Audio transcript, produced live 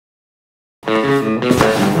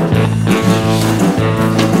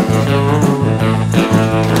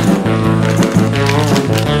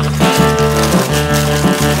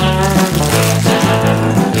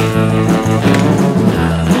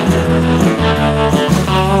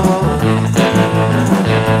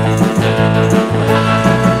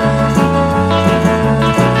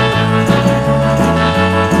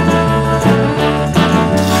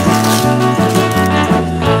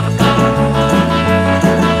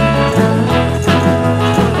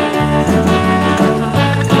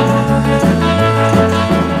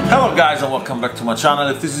Welcome back to my channel.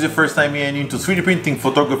 If this is your first time here and you're into 3D printing,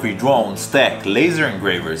 photography, drones, tech, laser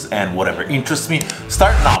engravers and whatever interests me,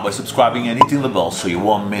 start now by subscribing and hitting the bell so you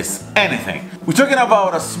won't miss anything. We're talking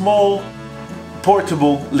about a small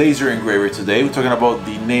portable laser engraver today. We're talking about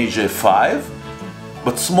the Neje 5,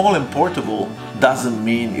 but small and portable doesn't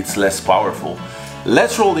mean it's less powerful.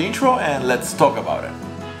 Let's roll the intro and let's talk about it.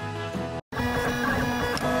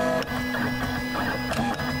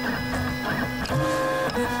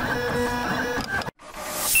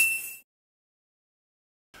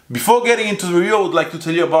 Before getting into the review, I would like to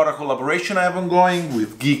tell you about a collaboration I have ongoing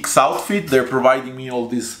with Geeks Outfit. They're providing me all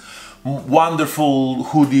these wonderful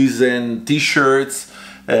hoodies and t-shirts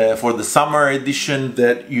for the summer edition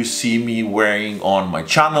that you see me wearing on my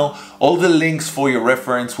channel. All the links for your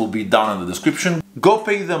reference will be down in the description. Go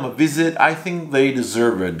pay them a visit. I think they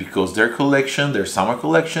deserve it because their collection, their summer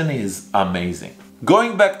collection, is amazing.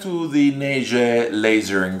 Going back to the Neje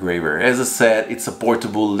laser engraver, as I said, it's a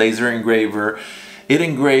portable laser engraver. It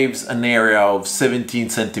engraves an area of 17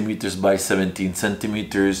 centimeters by 17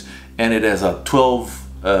 centimeters, and it has a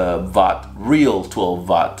 12 watt, real 12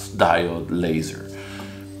 watt diode laser.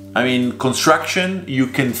 I mean, construction, you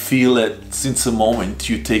can feel it since the moment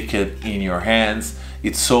you take it in your hands.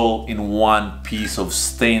 It's all in one piece of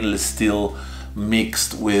stainless steel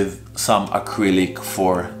mixed with some acrylic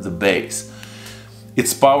for the base.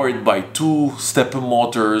 It's powered by two stepper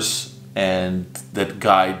motors and that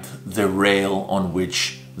guide the rail on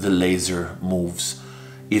which the laser moves.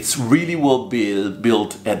 It's really well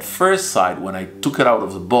built at first sight when I took it out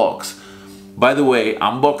of the box. By the way,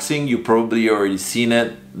 unboxing, you probably already seen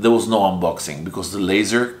it. There was no unboxing because the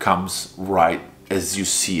laser comes right as you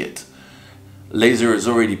see it. Laser is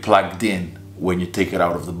already plugged in when you take it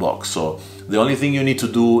out of the box. So the only thing you need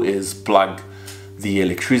to do is plug the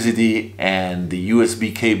electricity and the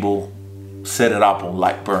USB cable, set it up on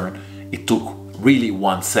Lightburn. It took really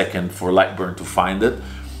 1 second for Lightburn to find it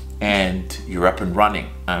and you're up and running.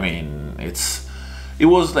 I mean, it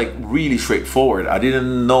was like really straightforward. I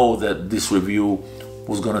didn't know that this review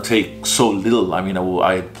was gonna take so little. I mean,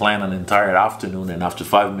 I had planned an entire afternoon and after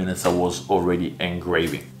 5 minutes I was already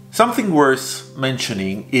engraving. Something worth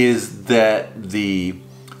mentioning is that the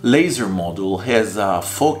laser module has a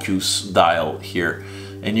focus dial here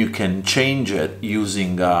and you can change it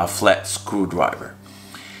using a flat screwdriver.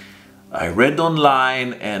 I read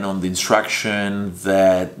online and on the instruction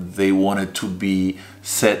that they wanted to be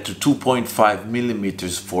set to 2.5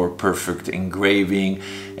 millimeters for perfect engraving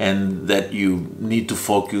and that you need to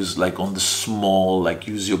focus like on the small, like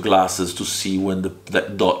use your glasses to see when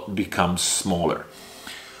that dot becomes smaller.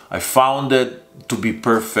 I found it to be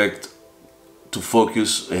perfect to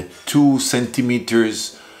focus at 2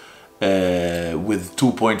 centimeters with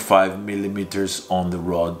 2.5 millimeters on the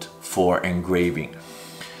rod for engraving.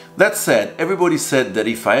 That said, everybody said that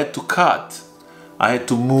if I had to cut, I had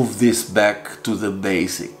to move this back to the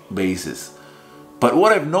basis. But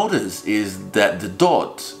what I've noticed is that the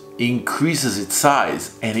dot increases its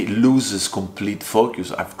size and it loses complete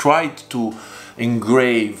focus. I've tried to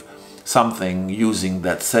engrave something using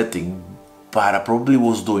that setting, but I probably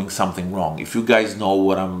was doing something wrong. If you guys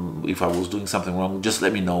know if I was doing something wrong, just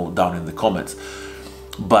let me know down in the comments.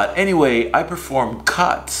 But anyway, I performed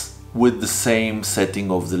cuts with the same setting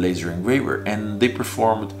of the laser engraver and they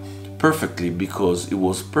performed perfectly because it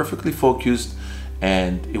was perfectly focused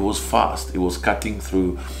and it was fast. It was cutting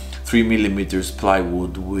through 3 millimeters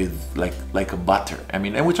plywood with like a butter. I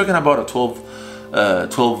mean, and we're talking about a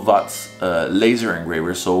 12 watts laser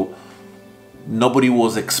engraver, so nobody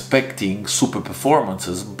was expecting super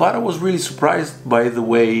performances, but I was really surprised by the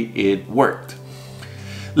way it worked.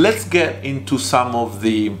 Let's get into some of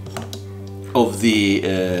the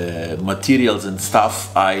materials and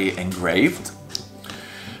stuff I engraved.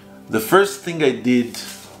 The first thing I did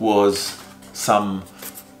was some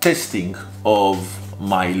testing of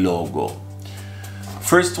my logo.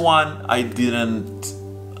 First one, I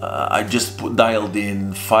just dialed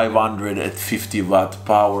in 500 at 50 watt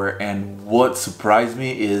power, and what surprised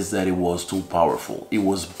me is that it was too powerful. It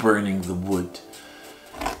was burning the wood.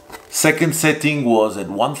 Second setting was at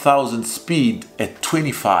 1000 speed at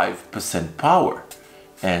 25% power.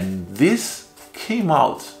 And this came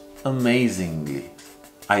out amazingly.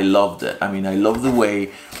 I loved it. I mean, I love the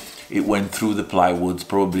way it went through the plywoods,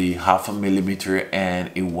 probably 0.5 millimeter, and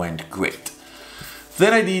it went great.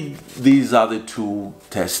 Then I did these other two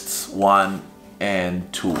tests, 1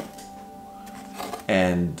 and 2.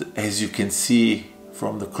 And as you can see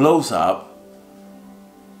from the close-up,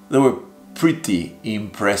 they were pretty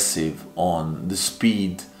impressive on the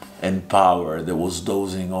speed and power that was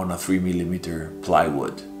dosing on a 3 millimeter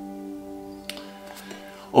plywood.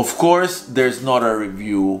 Of course, there's not a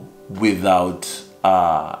review without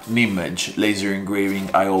an image. Laser engraving,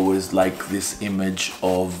 I always like this image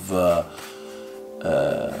of the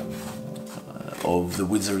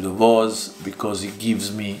Wizard of Oz because it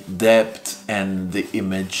gives me depth, and the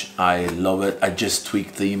image, I love it. I just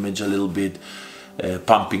tweaked the image a little bit,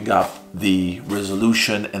 pumping up the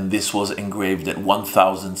resolution, and this was engraved at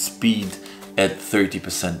 1000 speed at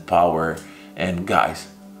 30% power. And guys,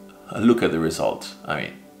 look at the results. I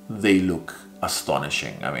mean, they look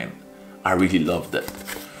astonishing. I mean, I really loved it.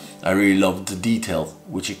 I really loved the detail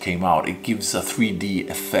which it came out. It gives a 3D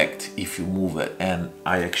effect if you move it, and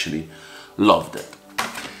I actually loved it.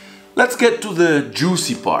 Let's get to the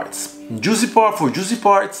juicy parts. For juicy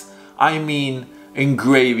parts, I mean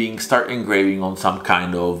engraving, start engraving on some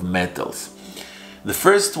kind of metals. The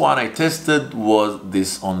first one I tested was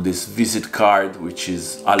this on this visit card, which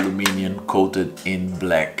is aluminum coated in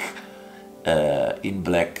black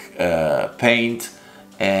paint,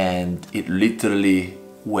 and it literally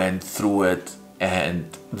went through it,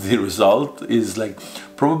 and the result is like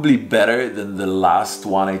probably better than the last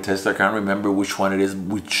one I tested. I can't remember which one it is,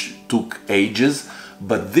 which took ages,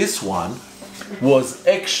 but this one was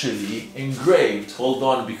actually engraved. Hold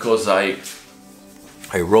on, because I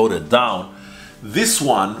wrote it down. This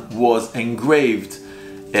one was engraved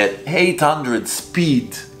at 800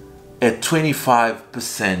 speed at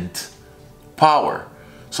 25% power.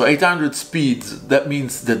 So 800 speeds, that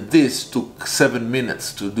means that this took 7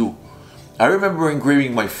 minutes to do. I remember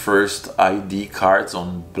engraving my first ID cards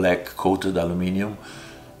on black coated aluminum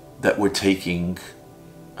that were taking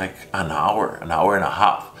like an hour and a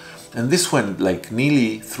half. And this went like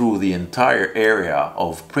nearly through the entire area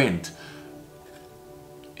of print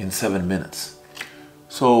in 7 minutes.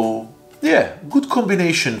 So yeah, good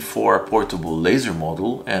combination for a portable laser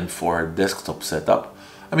model and for a desktop setup.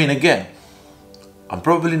 I mean, again, I'm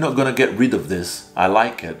probably not gonna get rid of this. I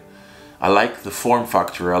like it. I like the form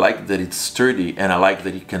factor. I like that it's sturdy, and I like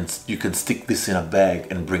that you can stick this in a bag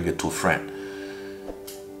and bring it to a friend.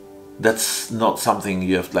 That's not something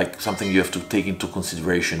you have to take into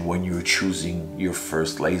consideration when you're choosing your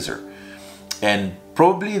first laser. And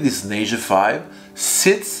probably this Neje 5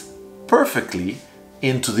 sits perfectly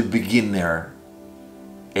into the beginner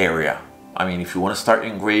area. I mean, if you want to start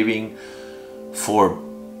engraving for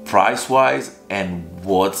price-wise and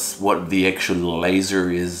what the actual laser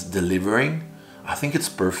is delivering, I think it's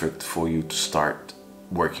perfect for you to start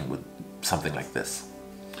working with something like this.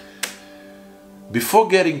 Before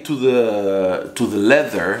getting to the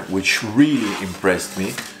leather, which really impressed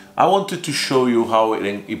me, I wanted to show you how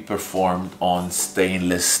it performed on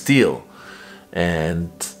stainless steel.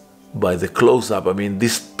 And by the close-up, I mean,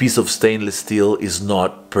 this piece of stainless steel is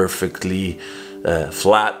not perfectly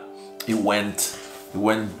flat. It went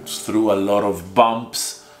through a lot of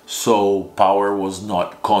bumps, so power was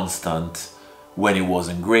not constant when it was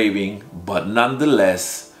engraving, but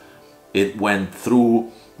nonetheless it went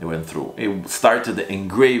through. It started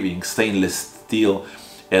engraving stainless steel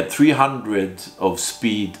at 300 of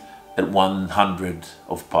speed at 100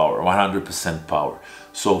 of power, 100% power.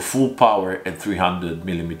 So full power at 300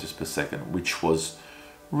 millimeters per second, which was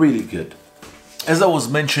really good. As I was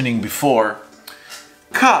mentioning before,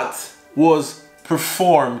 cut was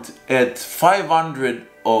performed at 500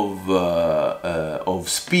 of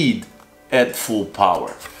speed at full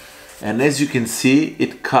power. And as you can see,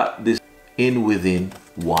 it cut this in within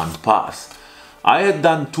one pass. I had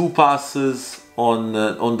done 2 passes on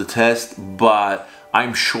the test, but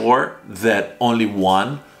I'm sure that only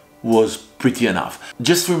one was pretty enough.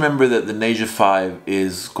 Just remember that the Neje 5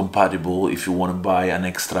 is compatible if you want to buy an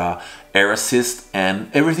extra air assist, and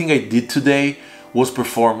everything I did today was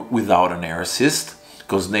performed without an air assist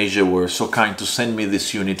because Neje were so kind to send me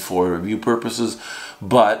this unit for review purposes,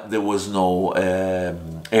 but there was no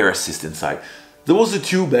air assist inside. There was a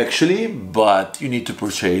tube actually, but you need to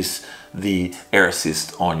purchase the air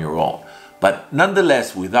assist on your own. But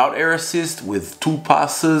nonetheless, without air assist, with 2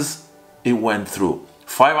 passes, it went through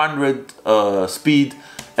 500 speed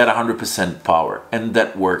at 100% power, and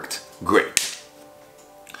that worked great.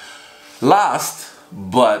 Last,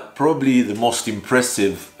 but probably the most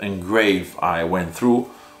impressive engrave I went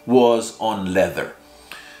through was on leather.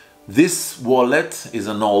 This wallet is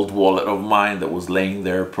an old wallet of mine that was laying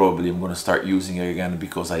there. Probably I'm going to start using it again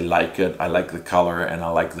because I like it. I like the color and I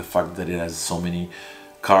like the fact that it has so many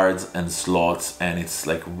cards and slots and it's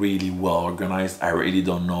like really well organized. I really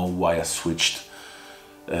don't know why I switched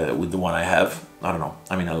with the one I have. I don't know.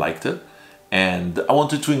 I mean, I liked it. And I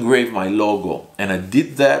wanted to engrave my logo. And I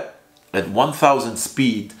did that at 1000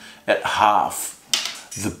 speed at half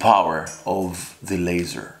the power of the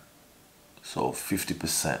laser. So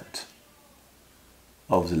 50%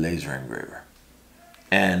 of the laser engraver.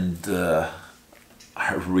 And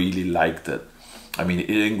I really liked it. I mean, it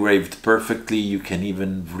engraved perfectly. You can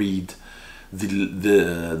even read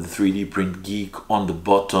the 3D Print Geek on the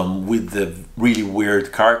bottom with the really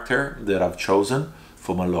weird character that I've chosen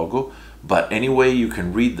for my logo. But anyway, you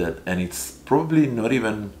can read that, and it's probably not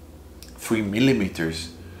even 3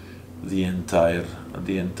 millimeters, the entire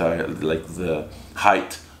like the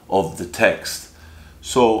height of the text.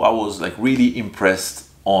 So I was like really impressed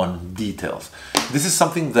on details. This is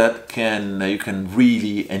something that you can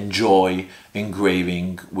really enjoy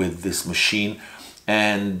engraving with this machine,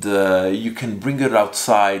 and you can bring it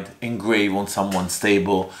outside, engrave on someone's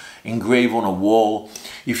table, engrave on a wall.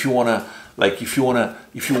 If you wanna, if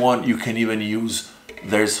you want, you can even use,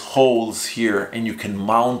 there's holes here and you can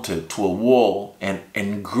mount it to a wall and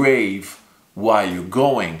engrave while you're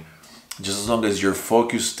going, just as long as you're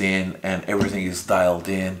focused in and everything is dialed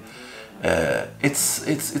in. It's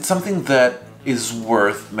something that is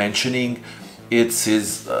worth mentioning. It's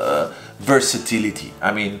his versatility.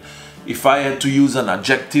 I mean, if I had to use an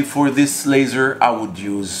adjective for this laser, I would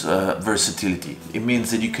use versatility. It means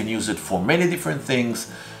that you can use it for many different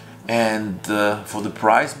things, and for the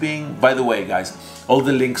price being, by the way guys, all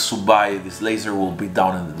the links to buy this laser will be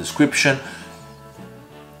down in the description.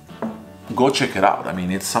 Go check it out. I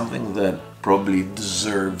mean, it's something that probably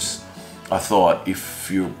deserves a thought if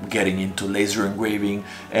you're getting into laser engraving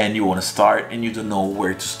and you want to start and you don't know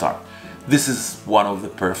where to start. This is one of the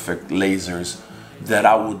perfect lasers that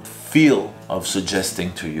I would feel of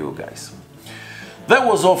suggesting to you guys. That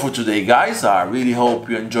was all for today, guys. I really hope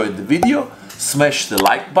you enjoyed the video. Smash the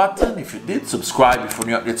like button if you did, subscribe if you're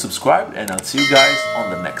not yet subscribed, and I'll see you guys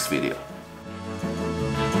on the next video.